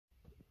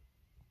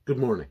Good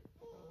morning.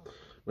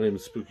 My name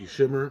is Spooky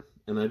Shimmer,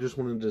 and I just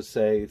wanted to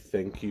say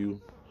thank you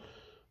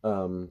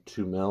to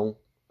Mel.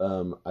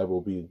 I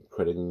will be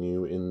crediting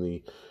you in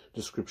the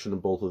description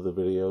of both of the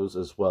videos,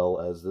 as well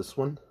as this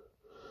one,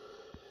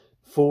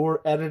 for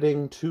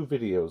editing 2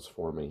 videos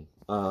for me.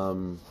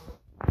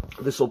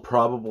 This will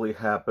probably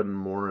happen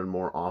more and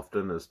more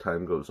often as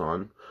time goes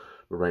on,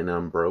 but right now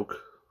I'm broke.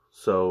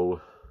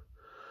 So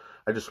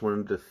I just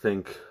wanted to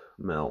thank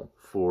Mel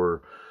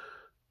for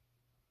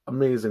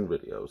amazing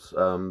videos.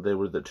 They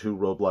were the 2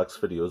 Roblox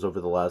videos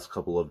over the last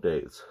couple of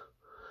days.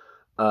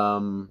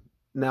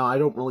 Now, I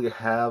don't really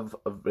have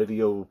a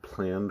video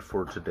planned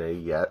for today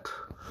yet.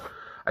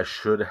 I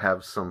should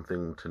have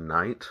something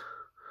tonight,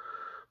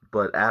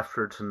 but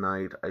after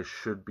tonight, I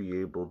should be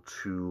able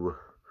to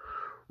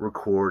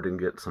record and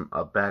get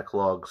a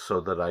backlog so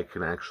that I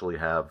can actually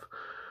have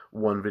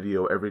one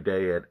video every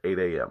day at 8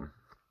 a.m.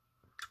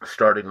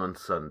 starting on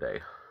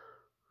Sunday.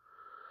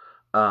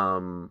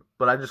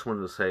 But I just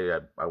wanted to say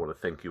I want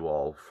to thank you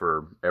all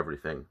for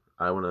everything.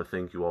 I want to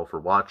thank you all for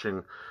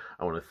watching.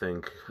 I want to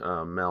thank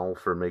Mel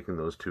for making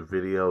those 2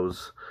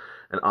 videos.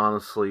 And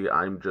honestly,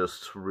 I'm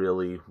just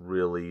really,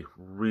 really,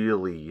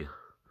 really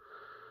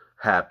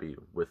happy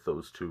with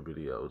those 2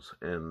 videos.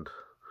 And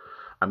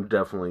I'm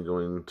definitely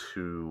going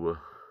to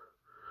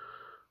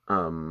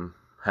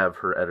have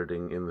her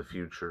editing in the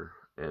future.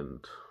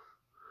 And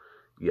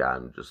yeah,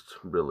 I'm just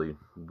really,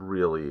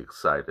 really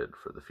excited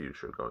for the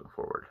future going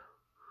forward.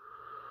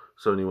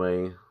 So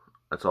anyway,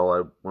 that's all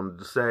I wanted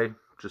to say.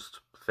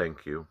 Just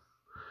thank you.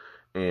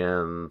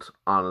 And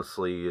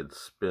honestly,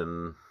 it's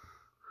been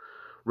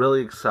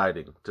really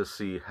exciting to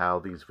see how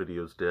these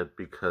videos did,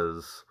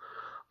 because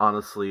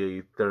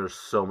honestly, they're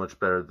so much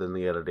better than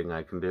the editing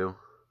I can do.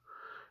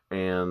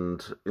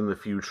 And in the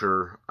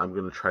future, I'm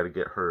going to try to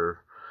get her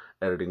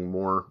editing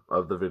more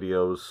of the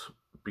videos,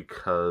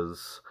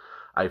 because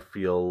I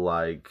feel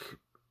like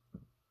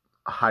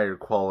higher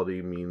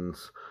quality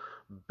means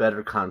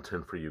better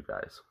content for you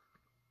guys.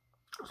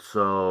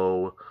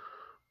 So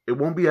it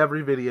won't be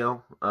every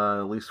video,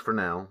 at least for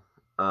now,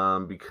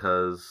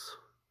 because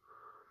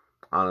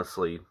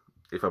honestly,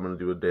 if I'm going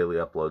to do a daily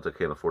uploads, I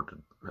can't afford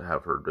to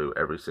have her do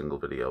every single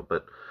video.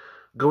 But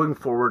going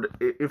forward,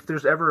 if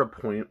there's ever a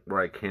point where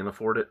I can't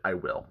afford it, I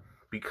will.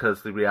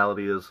 Because the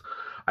reality is,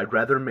 I'd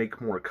rather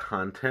make more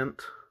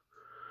content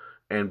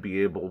and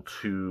be able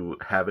to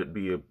have it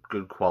be a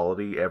good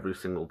quality every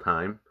single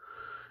time.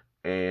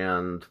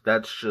 And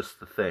that's just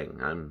the thing.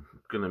 I'm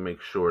going to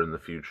make sure in the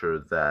future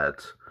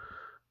that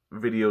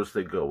videos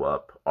that go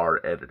up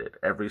are edited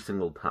every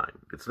single time.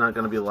 It's not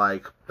going to be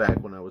like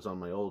back when I was on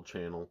my old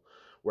channel,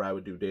 where I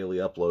would do daily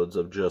uploads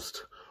of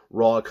just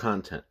raw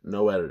content,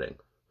 no editing.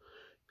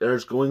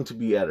 There's going to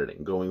be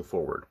editing going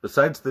forward.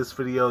 Besides this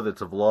video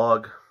that's a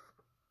vlog,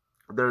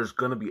 there's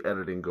going to be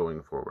editing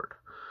going forward.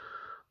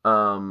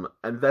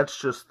 And that's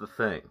just the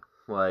thing.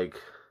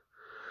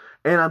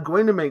 And I'm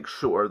going to make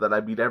sure that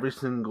I beat every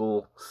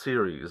single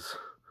series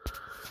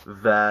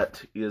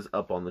that is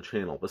up on the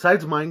channel.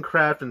 Besides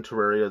Minecraft and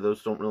Terraria,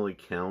 those don't really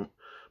count,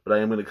 but I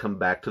am going to come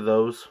back to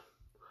those.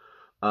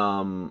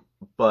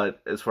 But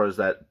as far as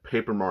that,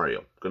 Paper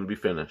Mario, going to be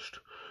finished.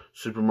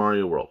 Super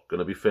Mario World, going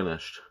to be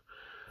finished.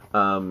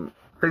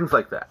 Things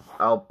like that,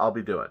 I'll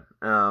be doing.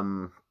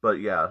 But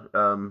yeah,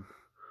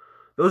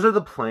 those are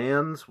the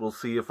plans. We'll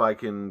see if I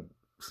can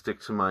stick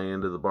to my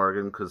end of the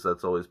bargain, because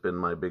that's always been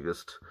my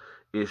biggest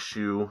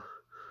issue.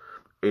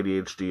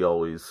 ADHD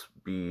always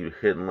be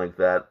hitting like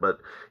that. But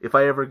if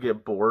I ever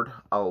get bored,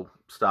 I'll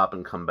stop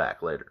and come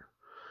back later.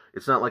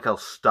 It's not like I'll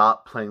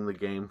stop playing the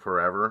game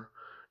forever.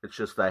 It's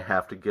just that I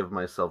have to give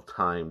myself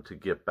time to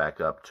get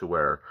back up to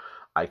where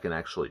I can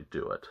actually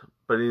do it.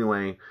 But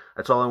anyway,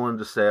 that's all I wanted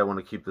to say. I want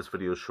to keep this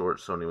video short.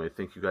 So anyway,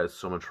 thank you guys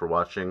so much for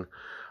watching.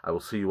 I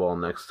will see you all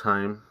next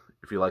time.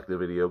 If you like the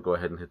video, go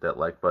ahead and hit that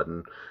like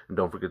button. And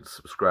don't forget to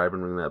subscribe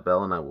and ring that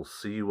bell. And I will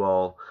see you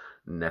all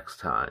next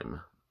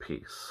time.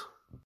 Peace.